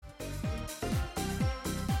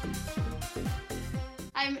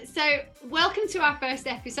So welcome to our first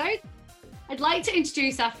episode. I'd like to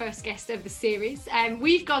introduce our first guest of the series.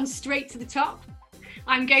 We've gone straight to the top.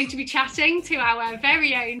 I'm going to be chatting to our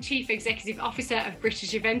very own Chief Executive Officer of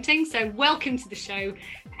British Eventing. So welcome to the show,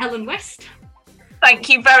 Helen West. Thank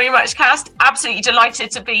you very much, Caz. Absolutely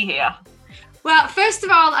delighted to be here. Well, first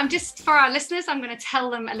of all, for our listeners, I'm going to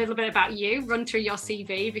tell them a little bit about you, run through your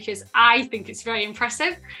CV, because I think it's very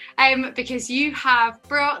impressive, because you have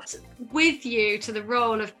brought with you to the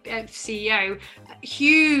role of CEO a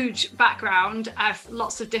huge background of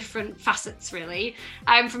lots of different facets, really.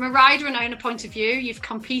 From a rider and owner point of view, you've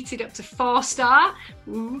competed up to 4-star.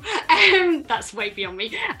 That's way beyond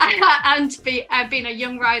me. And being a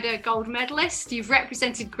young rider gold medalist, you've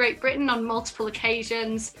represented Great Britain on multiple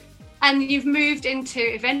occasions. And you've moved into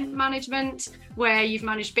event management, where you've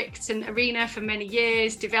managed Bicton Arena for many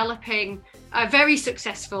years, developing very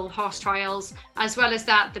successful horse trials, as well as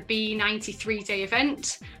that, the B90 3-day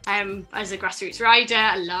event. As a grassroots rider,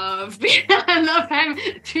 I love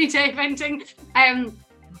 3-day eventing.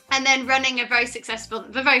 And then running the very successful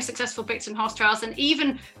Bicton horse trials. And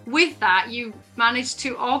even with that, you managed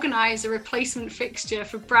to organise a replacement fixture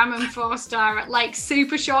for Bramham 4-star at like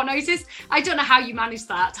super short notice. I don't know how you managed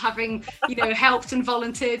that, having, helped and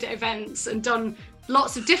volunteered at events and done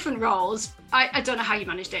lots of different roles. I don't know how you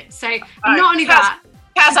managed it. So not only that.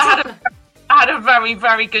 Caz, I had a very,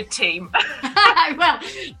 very good team. Well,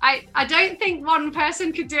 I don't think one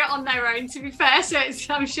person could do it on their own, to be fair. So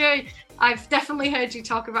I'm sure I've definitely heard you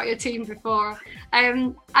talk about your team before.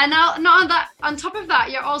 And now, on top of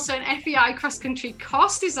that, you're also an FEI cross-country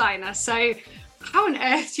course designer. So how on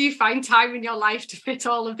earth do you find time in your life to fit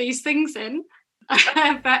all of these things in?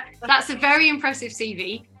 But that's a very impressive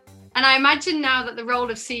CV. And I imagine now that the role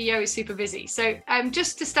of CEO is super busy. So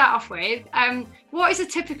just to start off with, what is a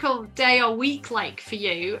typical day or week like for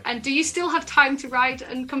you? And do you still have time to ride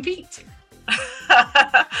and compete?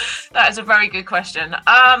 That is a very good question.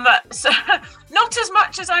 So not as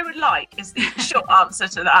much as I would like is the short answer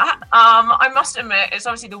to that. I must admit, it's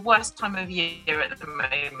obviously the worst time of year at the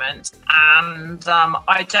moment, and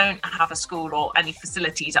I don't have a school or any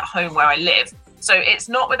facilities at home where I live. So it's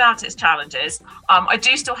not without its challenges. I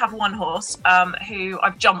do still have one horse who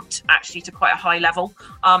I've jumped actually to quite a high level.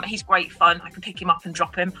 He's great fun. I can pick him up and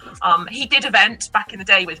drop him. He did event back in the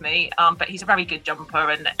day with me, but he's a very good jumper,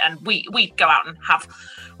 and we go out and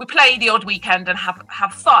we play the odd weekend and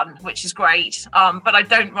have fun, which is great. But I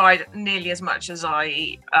don't ride nearly as much as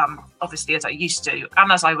I obviously as I used to,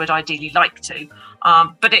 and as I would ideally like to.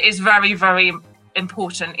 But it is very, very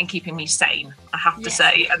important in keeping me sane, I have to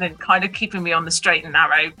say, and then kind of keeping me on the straight and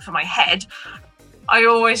narrow for my head. I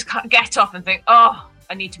always get up and think, I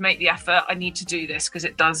need to make the effort, I need to do this, because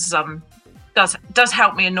it does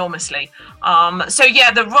help me enormously. So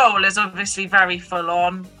yeah, the role is obviously very full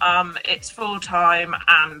on. It's full time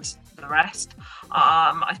and the rest.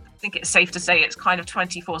 I think it's safe to say it's kind of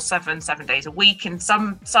 24/7, 7 days a week in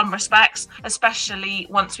some respects, especially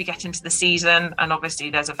once we get into the season. And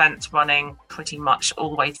obviously there's events running pretty much all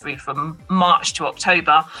the way through from March to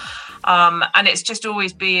October. And it's just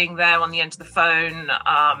always being there on the end of the phone,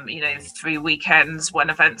 through weekends when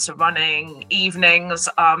events are running, evenings.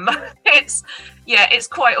 It's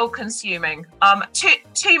quite all consuming.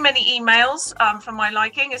 Too many emails for my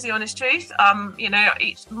liking is the honest truth.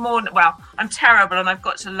 It's more, I'm terrible, and I've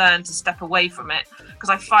got to learn to step away from it, because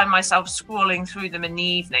I find myself scrolling through them in the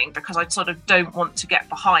evening, because I sort of don't want to get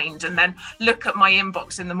behind and then look at my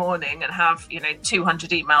inbox in the morning and have 200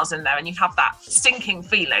 emails in there, and you have that sinking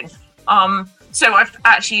feeling. So I've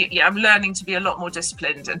actually, I'm learning to be a lot more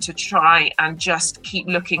disciplined and to try and just keep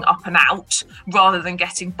looking up and out, rather than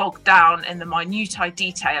getting bogged down in the minutiae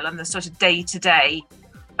detail and the sort of day-to-day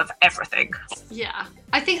of everything. Yeah,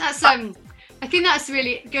 I think that's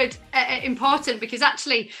really good, important, because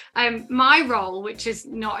actually my role, which is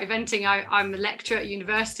not eventing, I'm a lecturer at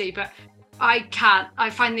university, but I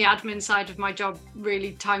find the admin side of my job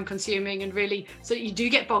really time consuming, and really, so you do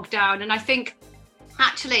get bogged down. And I think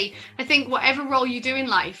whatever role you do in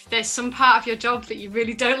life, there's some part of your job that you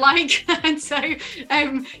really don't like. And so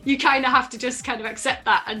you kind of have to just kind of accept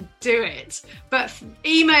that and do it. But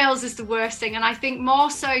emails is the worst thing. And I think more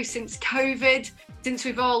so since COVID, since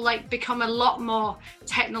we've all become a lot more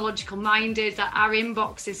technological minded, that our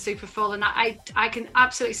inbox is super full. And I can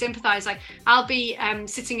absolutely sympathize. I'll be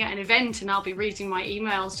sitting at an event and I'll be reading my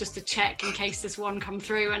emails just to check in case there's one come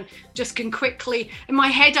through, and just can quickly, in my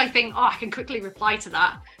head, I think, I can quickly reply to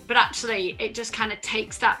that. But actually it just kind of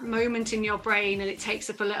takes that moment in your brain, and it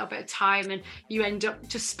takes up a little bit of time, and you end up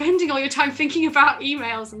just spending all your time thinking about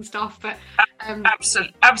emails and stuff. But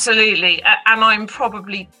Absolutely. And I'm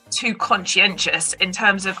probably too conscientious in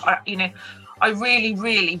terms of, I really,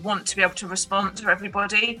 really want to be able to respond to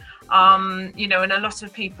everybody. And a lot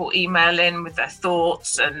of people email in with their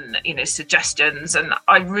thoughts and, suggestions. And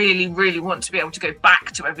I really, really want to be able to go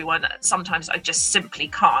back to everyone. Sometimes I just simply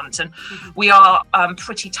can't. And we are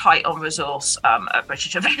pretty tight on resource at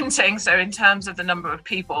British Eventing. So in terms of the number of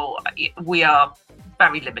people, we are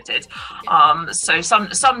very limited. So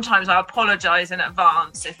sometimes I apologize in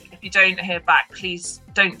advance if you don't hear back. Please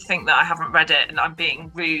don't think that I haven't read it and I'm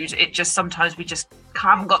being rude. It just sometimes we just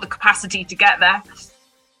haven't got the capacity to get there.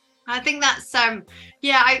 I think that's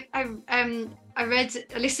I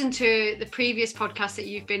listened to the previous podcast that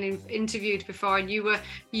you've been interviewed before, and you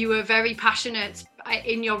were very passionate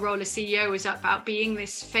in your role as CEO is about being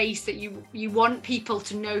this face that you want people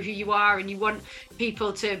to know who you are, and you want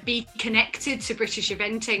people to be connected to British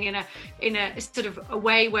Eventing in a sort of a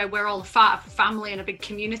way where we're all part of a family and a big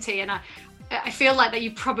community. And I feel like that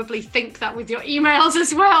you probably think that with your emails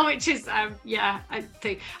as well, which is I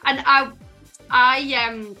think. And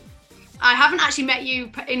I haven't actually met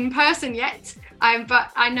you in person yet,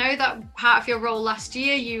 but I know that part of your role last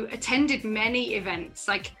year, you attended many events.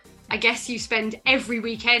 Like, I guess you spend every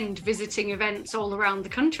weekend visiting events all around the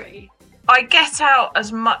country. I get out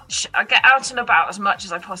and about as much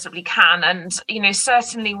as I possibly can. And,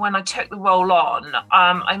 certainly when I took the role on,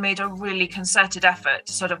 I made a really concerted effort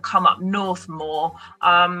to sort of come up north more.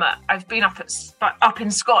 I've been up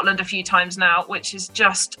in Scotland a few times now, which is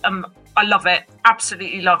just, I love it.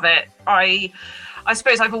 Absolutely love it. I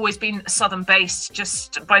suppose I've always been Southern based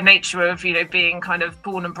just by nature of, being kind of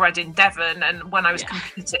born and bred in Devon. And when I was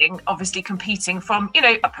competing from,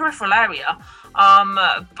 a peripheral area,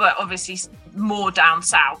 but obviously more down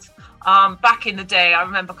south. Back in the day, I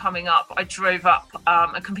remember coming up, I drove up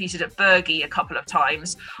and competed at Bergie a couple of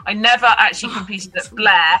times. I never actually competed at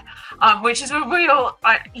Blair, which is a real,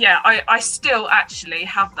 I still actually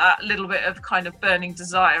have that little bit of kind of burning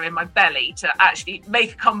desire in my belly to actually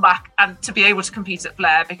make a comeback and to be able to compete at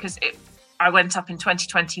Blair, because I went up in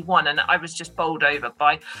 2021 and I was just bowled over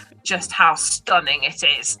by just how stunning it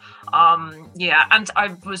is. And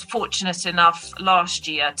I was fortunate enough last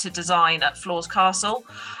year to design at Floors Castle,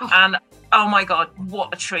 and oh my God,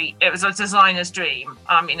 what a treat. It was a designer's dream.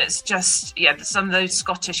 I mean, it's just, some of those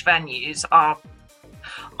Scottish venues are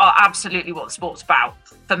absolutely what the sport's about.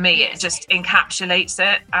 For me, it just encapsulates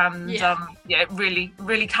it, and it really,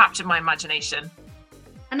 really captured my imagination.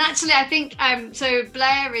 And actually, I think, so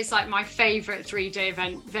Blair is like my favourite 3-day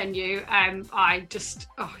event venue. It just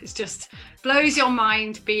blows your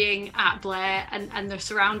mind being at Blair and the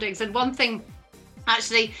surroundings. And one thing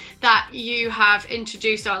actually that you have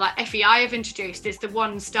introduced, or like FEI have introduced, is the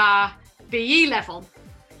 1-star BE level.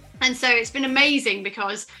 And so it's been amazing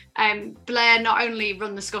because Blair not only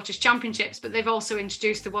run the Scottish Championships, but they've also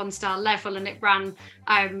introduced the 1-star level, and it ran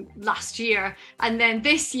last year. And then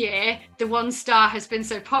this year, the 1-star has been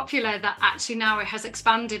so popular that actually now it has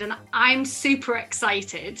expanded. And I'm super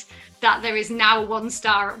excited that there is now a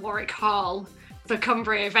 1-star at Warwick Hall for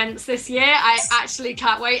Cumbria events this year. I actually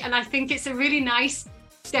can't wait. And I think it's a really nice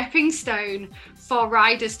stepping stone for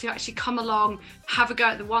riders to actually come along, have a go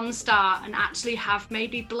at the 1-star, and actually have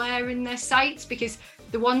maybe Blair in their sights, because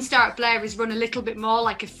the 1-star at Blair is run a little bit more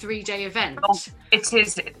like a 3-day event. It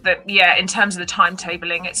is, in terms of the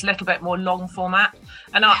timetabling, it's a little bit more long format.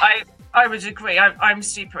 And I would agree. I'm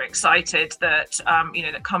super excited that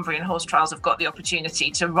that Cumbrian Horse Trials have got the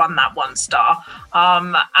opportunity to run that 1-star,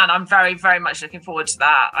 and I'm very, very much looking forward to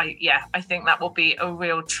that. I think that will be a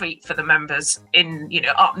real treat for the members in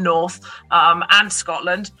up north and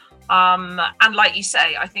Scotland. And like you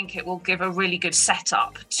say, I think it will give a really good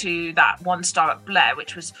setup to that 1-star at Blair,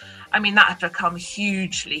 which was, that had become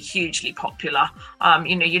hugely, hugely popular.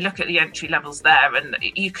 You look at the entry levels there, and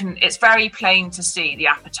it's very plain to see the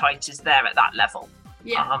appetite is there at that level.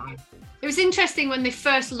 Yeah. It was interesting when they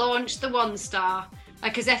first launched the 1-star,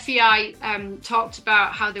 because FEI talked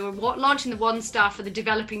about how they were launching the 1-star for the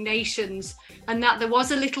developing nations, and that there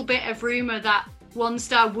was a little bit of rumour that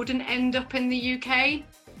 1-star wouldn't end up in the UK.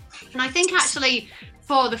 And I think actually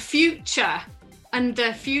for the future and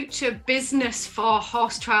the future business for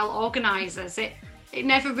horse trial organisers, it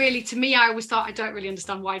never really, to me, I always thought, I don't really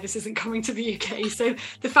understand why this isn't coming to the UK. So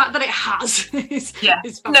the fact that it has is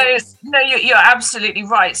fabulous. No, you're absolutely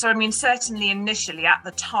right. So, certainly initially at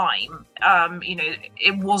the time,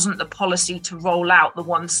 it wasn't the policy to roll out the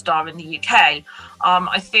 1-star in the UK.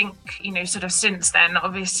 I think, sort of since then,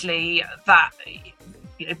 obviously that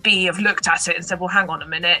B have looked at it and said, well, hang on a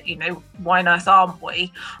minute, why on earth aren't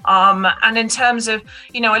we? And in terms of,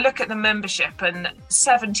 I look at the membership, and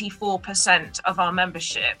 74% of our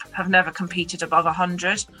membership have never competed above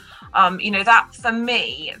 100. That for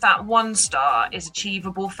me, that 1 star is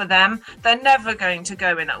achievable for them. They're never going to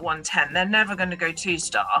go in at 110. They're never going to go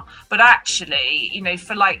 2-star. But actually,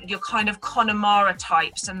 for like your kind of Connemara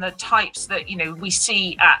types and the types that, we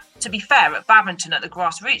see at, to be fair, at Badminton at the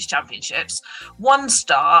grassroots championships, 1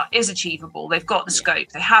 star is achievable. They've got the scope.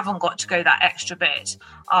 They haven't got to go that extra bit.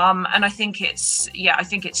 And I think it's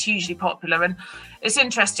hugely popular. And it's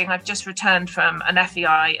interesting. I've just returned from an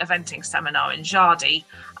FEI eventing seminar in Jardy,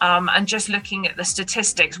 and just looking at the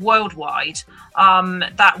statistics worldwide,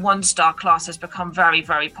 that 1-star class has become very,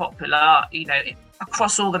 very popular,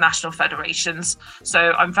 across all the national federations.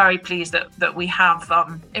 So I'm very pleased that we have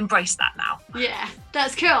embraced that now. Yeah,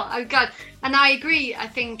 that's cool. I'm glad. And I agree. I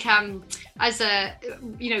think as a,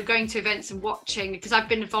 going to events and watching, because I've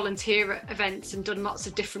been a volunteer at events and done lots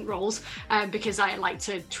of different roles, because I like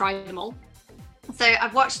to try them all. So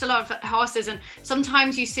I've watched a lot of horses, and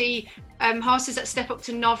sometimes you see horses that step up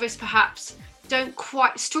to novice perhaps don't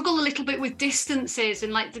quite struggle a little bit with distances,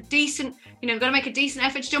 and like the decent, we've got to make a decent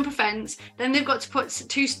effort to jump a fence, then they've got to put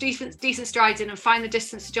 2 decent strides in and find the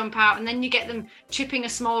distance to jump out, and then you get them chipping a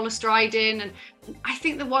smaller stride in. And I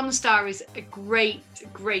think the 1-star is a great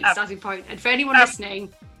starting point. And for anyone listening,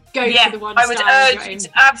 go for the 1-star. I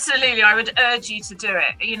would urge you to do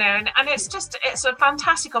it, and it's a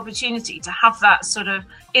fantastic opportunity to have that sort of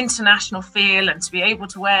international feel, and to be able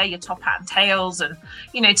to wear your top hat and tails, and,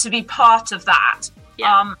 to be part of that.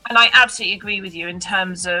 Yeah. And I absolutely agree with you in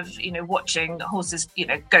terms of, watching horses,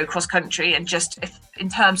 go cross country, and just in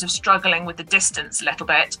terms of struggling with the distance a little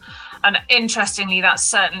bit. And interestingly, that's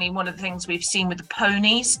certainly one of the things we've seen with the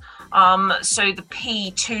ponies. So the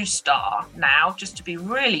P2 star now, just to be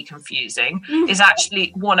really confusing, is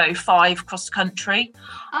actually 105 cross country.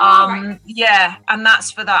 Right. Yeah, and that's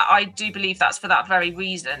for that. I do believe that's for that very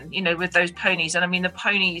reason, with those ponies. And I mean, the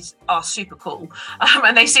ponies are super cool,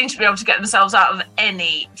 and they seem to be able to get themselves out of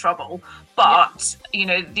any trouble. But,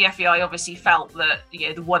 the FEI obviously felt that,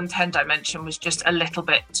 the 110 dimension was just a little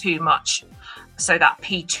bit too much. So that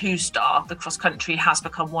P2 star, the cross country, has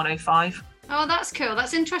become 105. Oh, that's cool.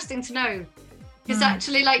 That's interesting to know. Because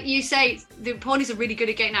actually, like you say, the ponies are really good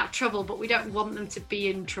at getting out of trouble, but we don't want them to be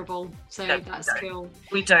in trouble. So that's cool.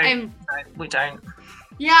 We don't. We don't.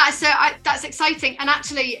 Yeah, so that's exciting. And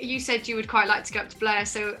actually, you said you would quite like to go up to Blair.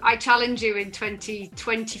 So I challenge you in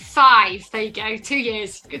 2025. There you go. 2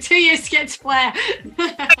 years. 2 years to get to Blair.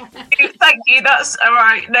 Thank you. That's all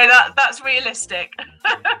right. No, that's realistic.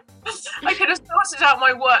 I could have sorted out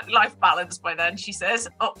my work-life balance by then, she says,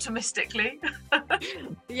 optimistically.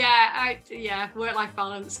 Work-life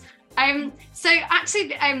balance. So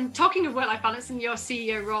actually, talking of work-life balance and your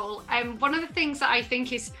CEO role, one of the things that I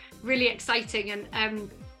think is really exciting,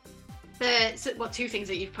 and 2 things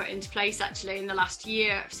that you've put into place actually in the last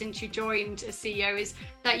year since you joined as CEO, is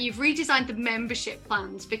that you've redesigned the membership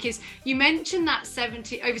plans, because you mentioned that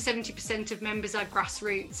over 70% of members are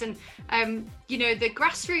grassroots, and the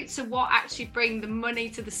grassroots are what actually bring the money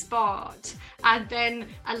to the sport and then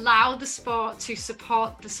allow the sport to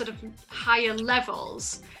support the sort of higher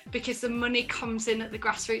levels, because the money comes in at the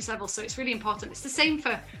grassroots level. So it's really important. It's the same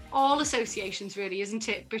for all associations really, isn't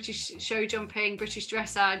it? British show jumping, British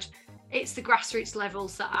dressage. It's the grassroots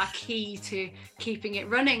levels that are key to keeping it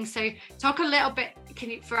running. So talk a little bit,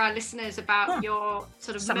 for our listeners, about your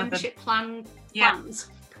sort of membership plans.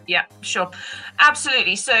 Yeah, sure.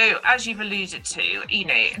 Absolutely. So as you've alluded to,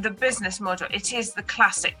 the business model, it is the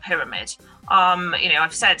classic pyramid.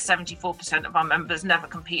 I've said 74% of our members never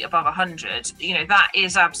compete above 100. That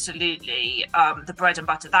is absolutely the bread and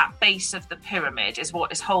butter. That base of the pyramid is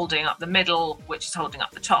what is holding up the middle, which is holding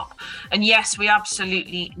up the top. And yes, we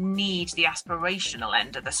absolutely need the aspirational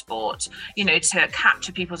end of the sport, to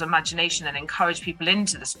capture people's imagination and encourage people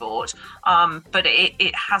into the sport. But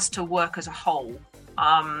it has to work as a whole.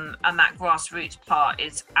 And that grassroots part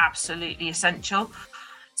is absolutely essential.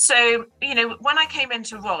 So, when I came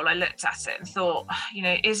into role, I looked at it and thought,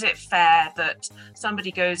 is it fair that somebody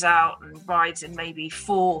goes out and rides in maybe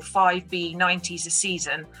 4, 5B 90s a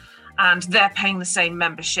season, and they're paying the same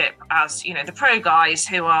membership as, the pro guys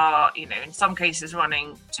who are, in some cases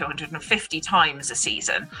running 250 times a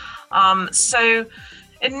season. So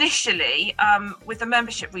initially, with the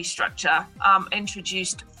membership restructure,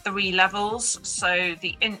 introduced 3 levels. So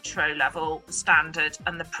the intro level, the standard,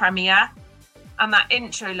 and the premier. And that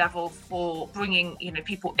intro level for bringing,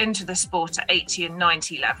 people into the sport at 80 and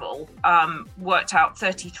 90 level worked out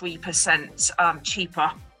 33%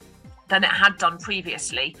 cheaper than it had done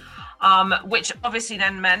previously. Which obviously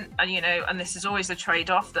then meant, and this is always a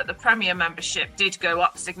trade-off, that the Premier membership did go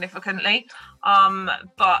up significantly.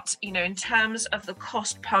 But, in terms of the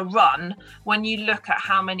cost per run, when you look at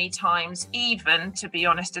how many times, even to be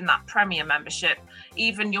honest, in that Premier membership,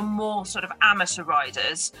 even your more sort of amateur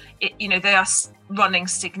riders, they are running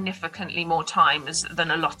significantly more times than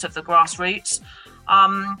a lot of the grassroots.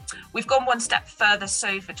 We've gone one step further.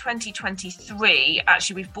 So for 2023,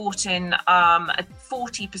 actually, we've brought in a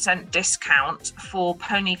 40% discount for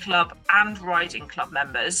Pony Club and Riding Club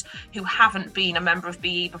members who haven't been a member of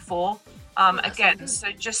BE before. Again, so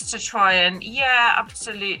just to try and,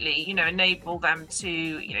 absolutely, enable them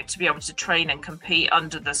to be able to train and compete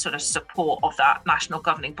under the sort of support of that national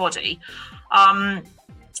governing body.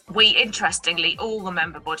 We, interestingly, all the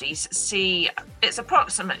member bodies see it's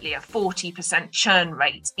approximately a 40% churn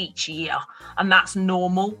rate each year, and that's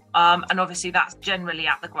normal. And obviously that's generally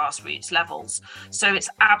at the grassroots levels. So it's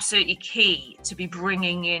absolutely key to be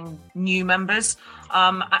bringing in new members.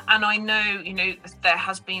 And I know, there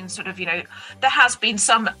has been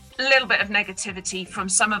some little bit of negativity from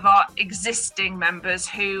some of our existing members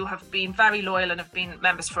who have been very loyal and have been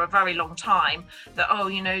members for a very long time, that,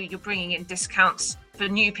 you're bringing in discounts for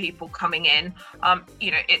new people coming in,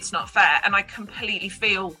 it's not fair. And I completely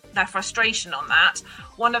feel their frustration on that.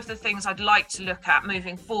 One of the things I'd like to look at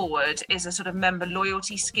moving forward is a sort of member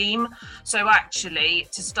loyalty scheme. So actually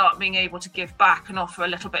to start being able to give back and offer a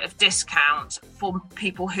little bit of discount for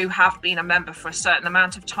people who have been a member for a certain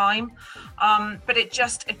amount of time. But it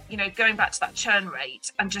just, going back to that churn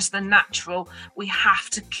rate and just the natural, we have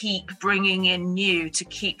to keep bringing in new to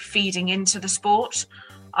keep feeding into the sport.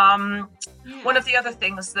 One of the other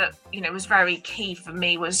things that was very key for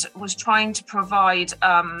me was trying to provide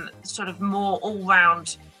sort of more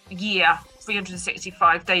all-round year,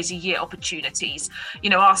 365 days a year opportunities.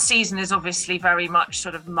 Our season is obviously very much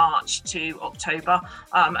sort of March to October,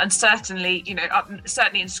 and certainly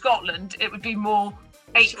certainly in Scotland it would be more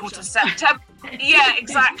April to September. Yeah,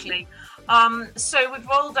 exactly. So we've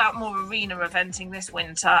rolled out more arena eventing this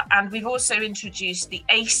winter, and we've also introduced the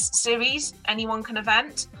ACE series, anyone can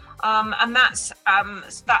event. And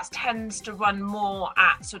that tends to run more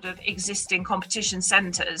at sort of existing competition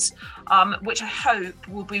centres, which I hope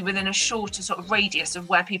will be within a shorter sort of radius of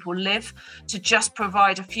where people live, to just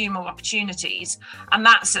provide a few more opportunities. And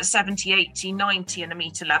that's at 70, 80, 90 and a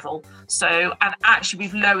metre level. So, and actually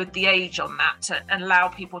we've lowered the age on that to allow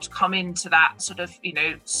people to come into that sort of,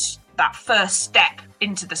 that first step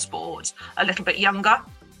into the sport a little bit younger.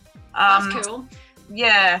 That's cool.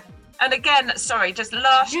 Yeah. And again, sorry, just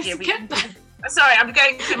last year sorry, I'm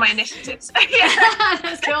going through my initiatives. Yeah.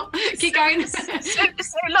 That's cool. Keep going. So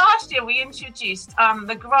last year we introduced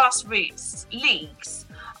the grassroots leagues,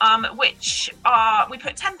 which are, we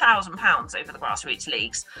put £10,000 over the grassroots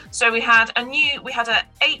leagues. So we had a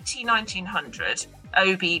 80, 1900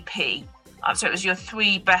 OBP. So it was your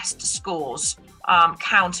three best scores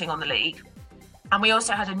counting on the league. And we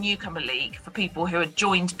also had a newcomer league for people who had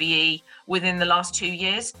joined BE within the last 2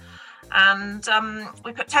 years. And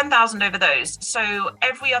we put 10,000 over those. So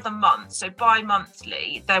every other month, so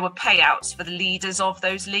bi-monthly, there were payouts for the leaders of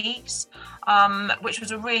those leagues, which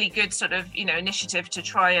was a really good sort of, initiative to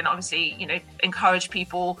try and obviously, encourage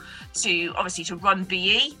people to run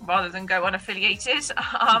BE rather than go unaffiliated,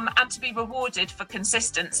 and to be rewarded for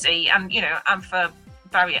consistency and, and for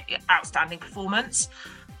very outstanding performance.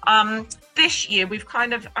 This year,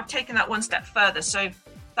 I've taken that one step further. So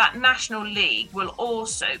that National League will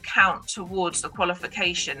also count towards the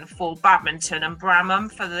qualification for badminton and Bramham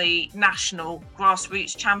for the National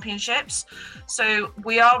Grassroots Championships. So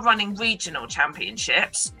we are running regional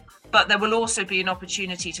championships, but there will also be an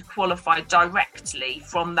opportunity to qualify directly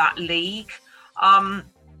from that league.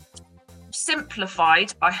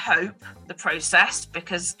 Simplified, I hope, the process,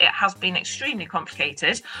 because it has been extremely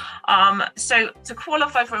complicated. So to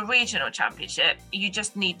qualify for a regional championship, you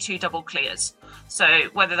just need 2 double clears. So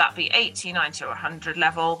whether that be 80, 90 or 100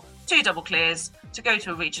 level, 2 double clears to go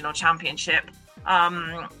to a regional championship.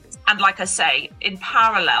 And like I say, in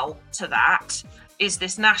parallel to that is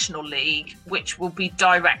this National League, which will be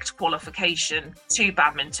direct qualification to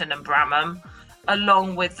badminton and Bramham,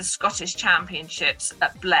 along with the Scottish Championships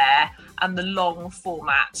at Blair and the long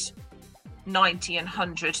format 90 and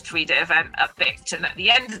 100 3-day event at Bicton at the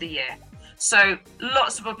end of the year. So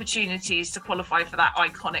lots of opportunities to qualify for that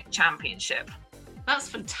iconic championship. That's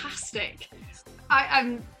fantastic.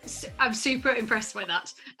 I'm super impressed by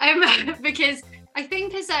that, because I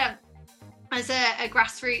think as a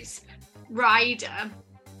grassroots rider,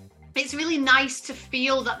 it's really nice to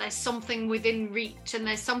feel that there's something within reach, and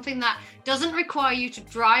there's something that doesn't require you to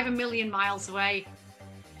drive a million miles away.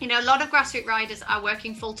 You know, a lot of grassroots riders are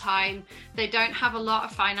working full time. They don't have a lot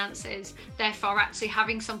of finances. Therefore, actually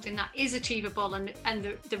having something that is achievable, and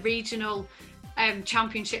the regional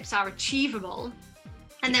championships are achievable.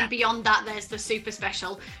 And then beyond that, there's the super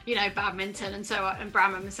special, you know, badminton and so on, and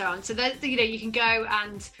Bramham and so on. So that, you know, you can go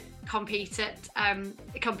and compete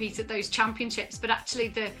at those championships. But actually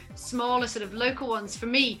the smaller sort of local ones, for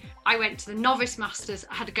me, I went to the Novice Masters.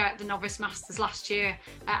 I had to go at the Novice Masters last year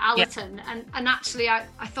at Allerton. And actually I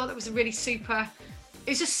thought that was a really super,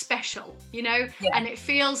 it's just special, you know, and it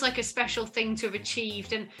feels like a special thing to have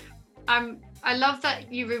achieved. And I love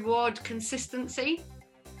that you reward consistency.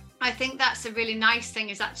 I think that's a really nice thing,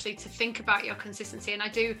 is actually to think about your consistency. And I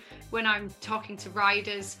do, when I'm talking to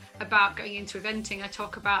riders about going into eventing, I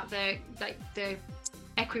talk about the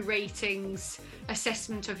equi ratings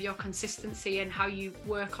assessment of your consistency and how you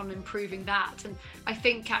work on improving that. And I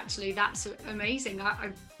think actually that's amazing.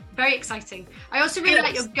 Very exciting. I also really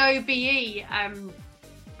like your Go BE,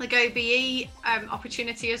 the Go BE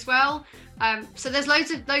opportunity as well. So there's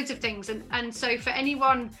loads of things. And so for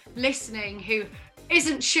anyone listening who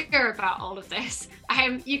isn't sure about all of this,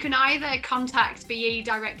 you can either contact BE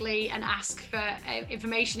directly and ask for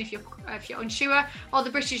information if you're unsure, or the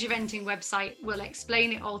British Eventing website will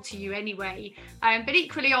explain it all to you anyway. But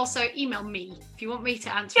equally, also email me if you want me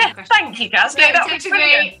to answer any questions. Thank you, Caz. No, that was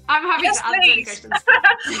brilliant. I'm happy to answer any questions.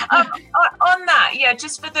 On that,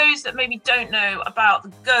 just for those that maybe don't know about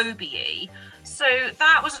the Go BE. So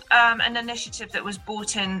that was an initiative that was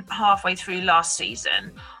brought in halfway through last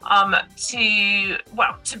season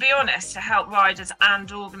to be honest, to help riders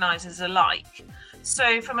and organisers alike.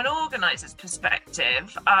 So from an organiser's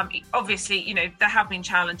perspective, obviously, you know, there have been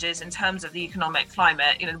challenges in terms of the economic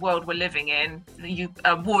climate, you know, the world we're living in, the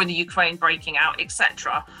war in the Ukraine breaking out,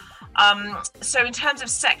 etc. So in terms of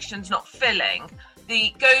sections not filling,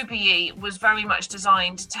 the Go BE was very much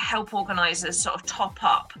designed to help organisers sort of top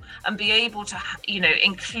up and be able to, you know,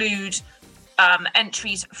 include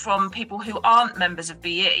entries from people who aren't members of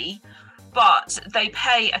BE, but they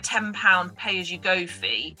pay a £10 pay-as-you-go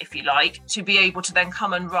fee, if you like, to be able to then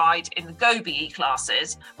come and ride in the Go BE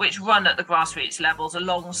classes, which run at the grassroots levels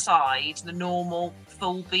alongside the normal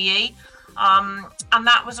full BE. And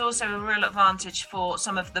that was also a real advantage for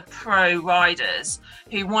some of the pro riders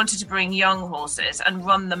who wanted to bring young horses and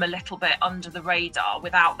run them a little bit under the radar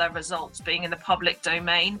without their results being in the public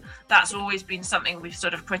domain. That's always been something we've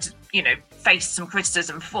sort of faced some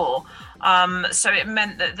criticism for. So it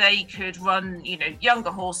meant that they could run, you know,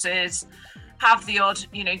 younger horses, have the odd,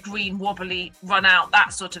 you know, green wobbly run out,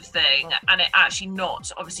 that sort of thing, and it actually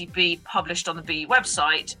not obviously be published on the BE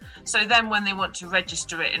website. So then when they want to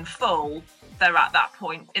register it in full, they're at that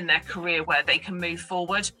point in their career where they can move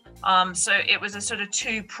forward. So it was a sort of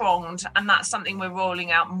two-pronged, and that's something we're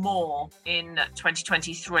rolling out more in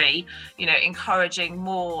 2023, you know, encouraging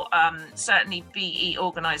more, certainly BE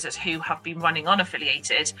organisers who have been running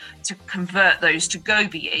unaffiliated to convert those to Go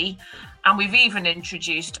BE. And we've even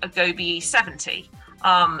introduced a Go BE 70.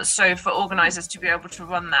 So for organisers to be able to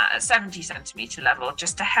run that at 70 centimetre level,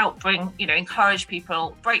 just to help bring, you know, encourage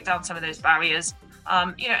people, break down some of those barriers,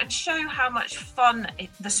 you know, and show how much fun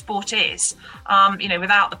the sport is, you know,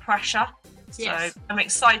 without the pressure. Yes. So I'm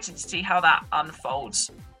excited to see how that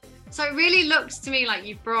unfolds. So it really looks to me like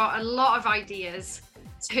you've brought a lot of ideas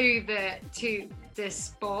to the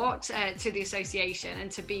sport, to the association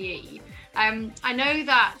and to BE. I know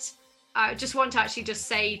that I just want to actually just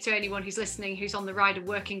say to anyone who's listening, who's on the rider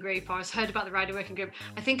working group or has heard about the rider working group,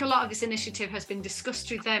 I think a lot of this initiative has been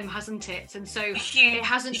discussed with them, hasn't it? And so it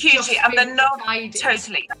hasn't hugely, just been decided.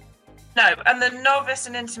 Totally. No, and the novice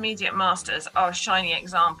and intermediate masters are a shining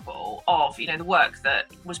example of, you know, the work that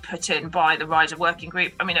was put in by the rider working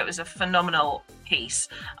group. I mean, it was a phenomenal piece,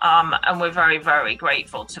 and we're very, very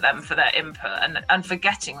grateful to them for their input and for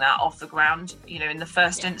getting that off the ground, you know, in the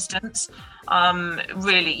first instance.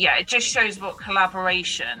 Really, it just shows what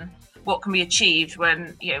can be achieved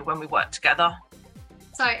when we work together.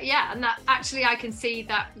 So and that actually I can see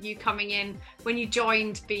that you coming in when you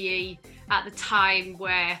joined BE at the time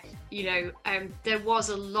where, you know, there was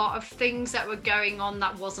a lot of things that were going on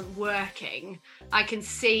that wasn't working. I can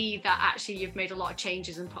see that actually you've made a lot of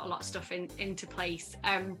changes and put a lot of stuff into place,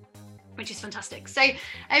 which is fantastic. So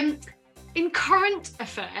in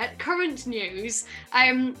current news,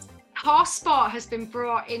 horse sport has been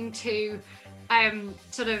brought into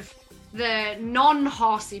sort of the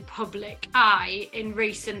non-horsey public eye in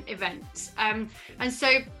recent events. And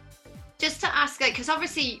so Just to ask, like, because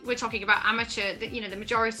obviously we're talking about amateur, the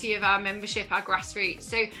majority of our membership are grassroots.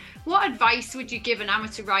 So what advice would you give an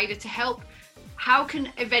amateur rider to help? How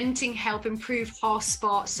can eventing help improve horse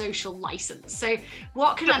sport social license? So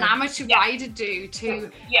what can an amateur rider do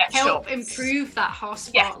to help improve that horse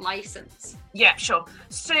sport license? Yeah, sure.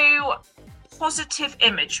 So positive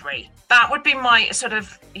imagery, that would be my sort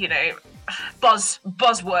of,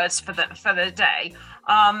 buzzwords for the day.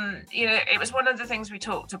 It was one of the things we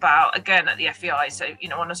talked about again at the FEI, so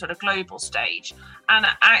on a sort of global stage, and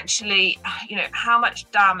actually how much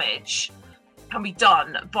damage can be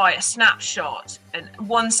done by a snapshot in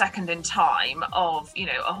 1 second in time of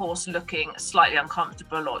a horse looking slightly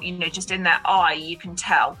uncomfortable, or just in their eye you can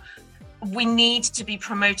tell. We need to be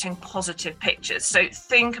promoting positive pictures. So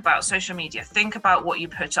think about social media, think about what you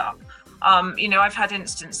put up. I've had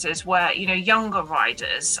instances where, younger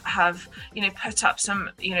riders have, put up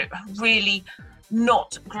some, really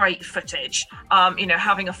not great footage,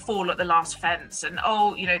 having a fall at the last fence, and,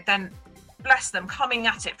 then bless them, coming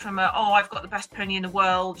at it from I've got the best pony in the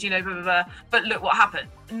world, blah, blah, blah, but look what happened.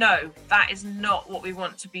 No, that is not what we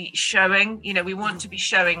want to be showing. We want to be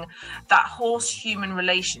showing that horse-human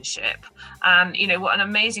relationship, and what an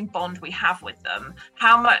amazing bond we have with them.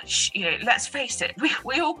 How much, let's face it,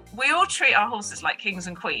 we all treat our horses like kings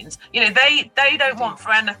and queens. They don't want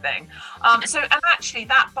for anything. And actually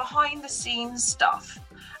that behind the scenes stuff,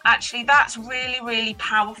 actually that's really, really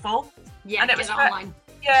powerful. Yeah, and it was online.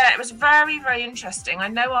 Yeah, it was very, very interesting. I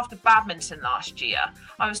know after badminton last year,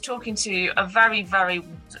 I was talking to a very, very,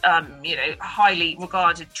 highly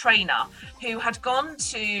regarded trainer who had gone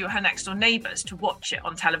to her next door neighbours to watch it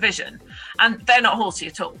on television, and they're not horsey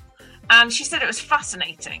at all. And she said it was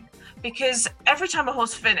fascinating because every time a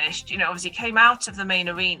horse finished, obviously came out of the main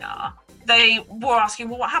arena, they were asking,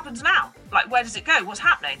 well, what happens now? Like, where does it go? What's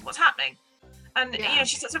happening? And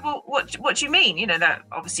she said, well, what do you mean? They're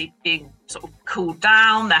obviously being sort of cooled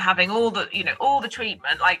down. They're having all the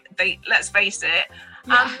treatment. Like let's face it.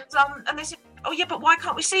 Yeah. And they said, oh yeah, but why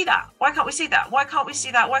can't we see that? Why can't we see that? Why can't we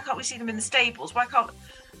see that? Why can't we see them in the stables?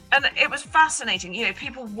 And it was fascinating.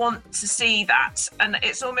 People want to see that, and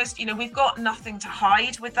it's almost we've got nothing to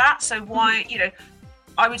hide with that. So why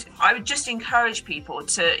I would just encourage people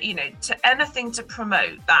to anything to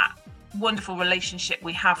promote that wonderful relationship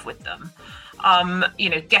we have with them.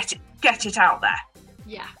 Get it out there.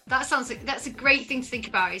 Yeah, that sounds like that's a great thing to think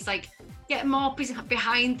about. Is like get more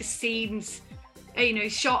behind the scenes,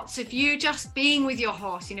 shots of you just being with your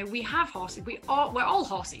horse. We have horses. We're all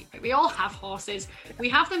horsey. Right? We all have horses. We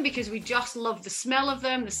have them because we just love the smell of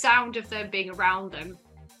them, the sound of them, being around them.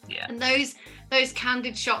 Yeah. And those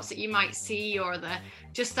candid shots that you might see, or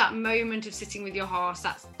just that moment of sitting with your horse.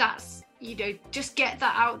 That's just get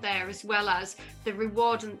that out there, as well as the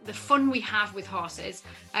reward and the fun we have with horses.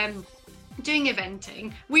 Doing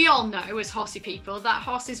eventing, we all know as horsey people that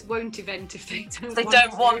horses won't event if they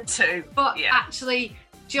don't want to. But actually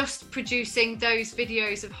just producing those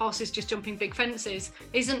videos of horses just jumping big fences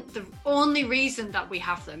isn't the only reason that we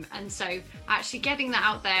have them. And so actually getting that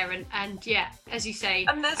out there, and as you say,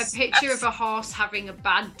 a picture of a horse having a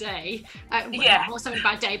bad day, a horse having a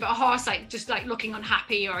bad day, but a horse just looking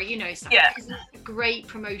unhappy, or it's isn't a great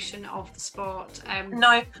promotion of the sport,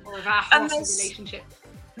 or of our horsey relationship.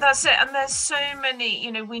 That's it. And there's so many,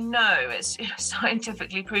 we know it's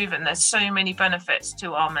scientifically proven there's so many benefits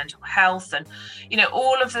to our mental health, and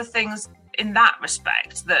all of the things in that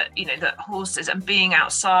respect that that horses and being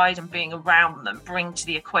outside and being around them bring to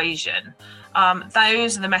the equation.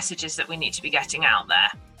 Those are the messages that we need to be getting out there.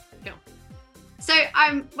 Cool. So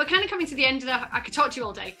we're kind of coming to the end of I could talk to you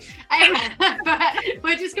all day, but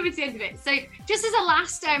we're just coming to the end of it. So just as a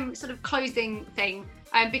last sort of closing thing,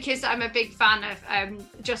 because I'm a big fan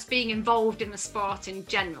of just being involved in the sport in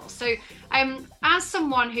general. So as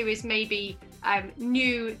someone who is maybe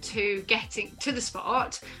new to getting to the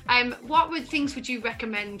sport, what things would you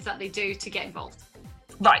recommend that they do to get involved?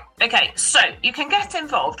 Right, okay, so you can get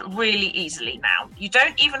involved really easily now. You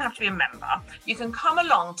don't even have to be a member. You can come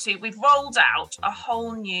along we've rolled out a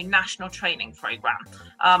whole new national training programme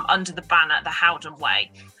under the banner, the Howden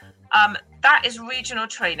Way. That is regional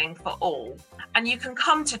training for all. And you can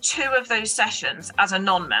come to 2 of those sessions as a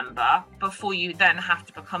non-member before you then have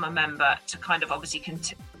to become a member to kind of obviously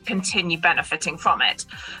continue benefiting from it.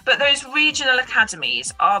 But those regional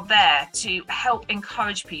academies are there to help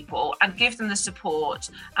encourage people and give them the support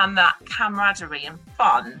and that camaraderie and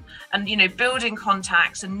fun, and building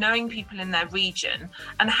contacts and knowing people in their region,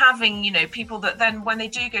 and having people that then when they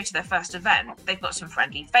do go to their first event, they've got some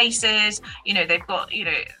friendly faces, they've got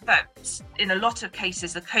that in a lot of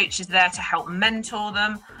cases the coach is there to help mentor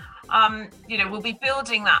them. We'll be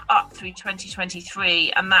building that up through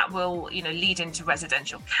 2023, and that will, lead into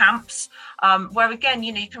residential camps, where again,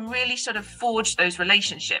 you can really sort of forge those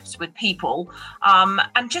relationships with people,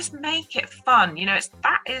 and just make it fun.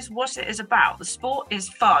 That is what it is about. The sport is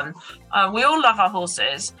fun. We all love our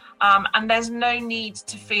horses, and there's no need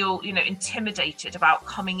to feel, intimidated about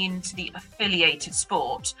coming into the affiliated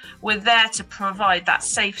sport. We're there to provide that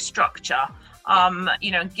safe structure,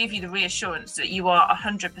 and give you the reassurance that you are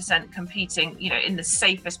 100% competing, in the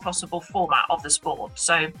safest possible format of the sport.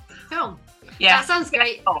 So cool. Yeah, that sounds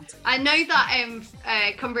great. I know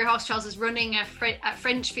that Cumbria Horse Trials is running at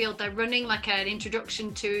Frenchfield. They're running like an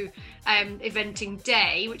introduction to eventing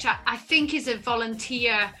day, which I think is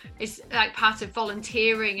is like part of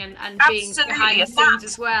volunteering and being behind the scenes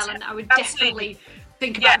as well. And I would definitely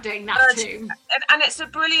think about doing that too. And it's a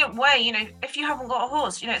brilliant way, if you haven't got a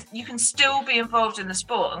horse, you can still be involved in the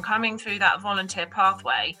sport and coming through that volunteer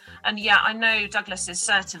pathway. And I know Douglas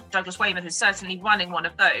Weymouth is certainly running one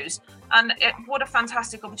of those. And what a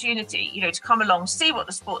fantastic opportunity, to come along, see what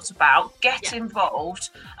the sport's about, get involved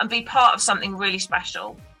and be part of something really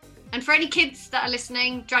special. And for any kids that are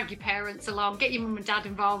listening, drag your parents along, get your mum and dad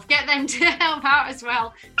involved, get them to help out as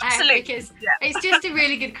well. Absolutely. Because it's just a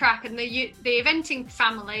really good crack. And the eventing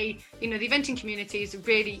family, the eventing community is a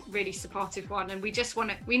really, really supportive one. And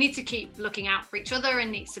we need to keep looking out for each other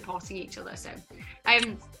and supporting each other. So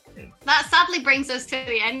that sadly brings us to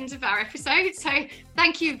the end of our episode. So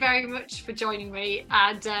thank you very much for joining me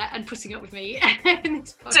and putting up with me in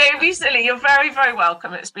this podcast. Don't be silly. You're very, very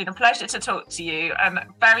welcome. It's been a pleasure to talk to you, and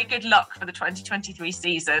very good luck for the 2023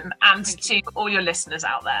 season, and to all your listeners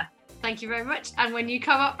out there. Thank you very much. And when you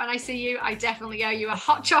come up and I see you, I definitely owe you a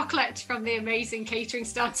hot chocolate from the amazing catering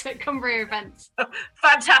start at Cumbria Events.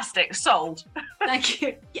 Fantastic. Sold. Thank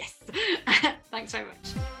you. Yes. Thanks very much.